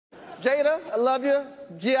Jada, I love you.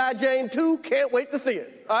 G.I. Jane 2, can't wait to see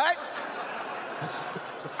it. All right?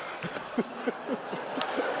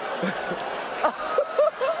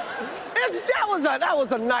 That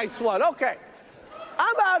was a nice one. Okay.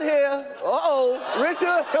 I'm out here.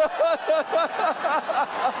 Richard.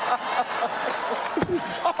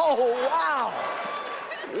 Oh, wow.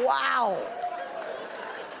 Wow.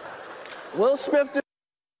 Will Smith did.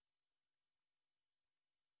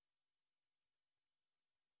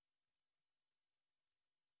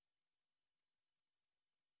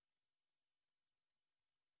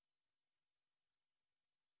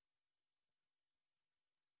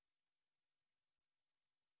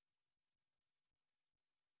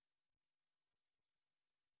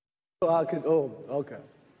 Okay.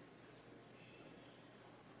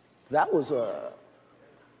 That was a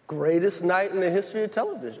greatest night in the history of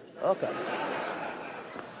television. Okay.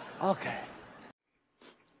 Okay.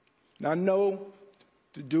 Now, I know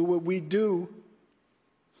to do what we do,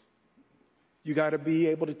 you got to be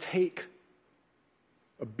able to take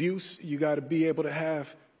abuse. You got to be able to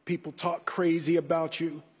have people talk crazy about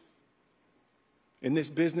you. In this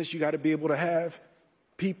business, you got to be able to have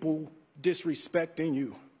people disrespecting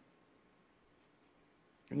you.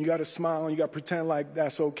 And you got to smile and you got to pretend like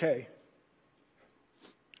that's okay.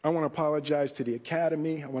 I want to apologize to the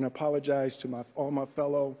Academy. I want to apologize to all my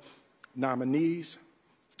fellow nominees.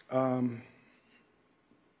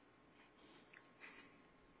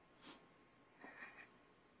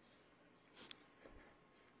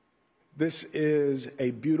 This is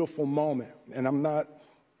a beautiful moment, and I'm not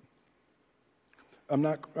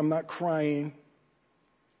crying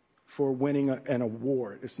for winning an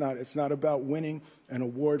award. It's not about winning an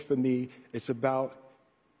award for me. It's about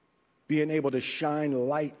being able to shine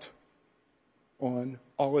light on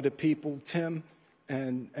all of the people, Tim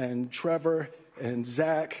and Trevor and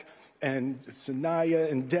Zach and Sanaya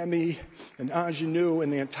and Demi and Ingenue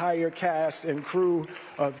and the entire cast and crew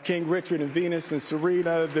of King Richard and Venus and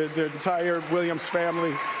Serena, the entire Williams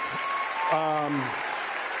family.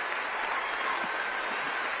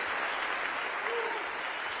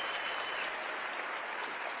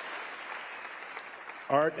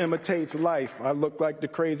 Art imitates life. I look like the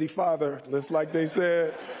crazy father, just like they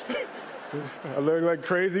said. I look like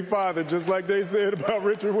crazy father, just like they said about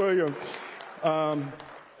Richard Williams.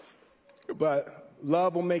 But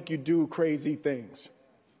love will make you do crazy things.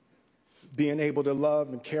 Being able to love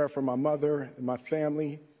and care for my mother and my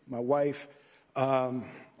family, my wife. I'm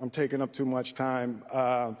taking up too much time.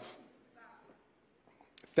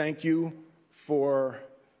 Thank you for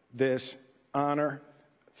this honor.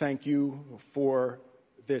 Thank you for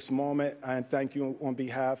this moment, and thank you on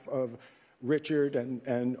behalf of Richard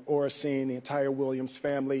and Oracene, the entire Williams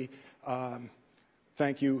family.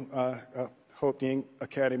 Thank you. Hope the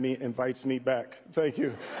Academy invites me back. Thank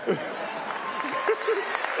you.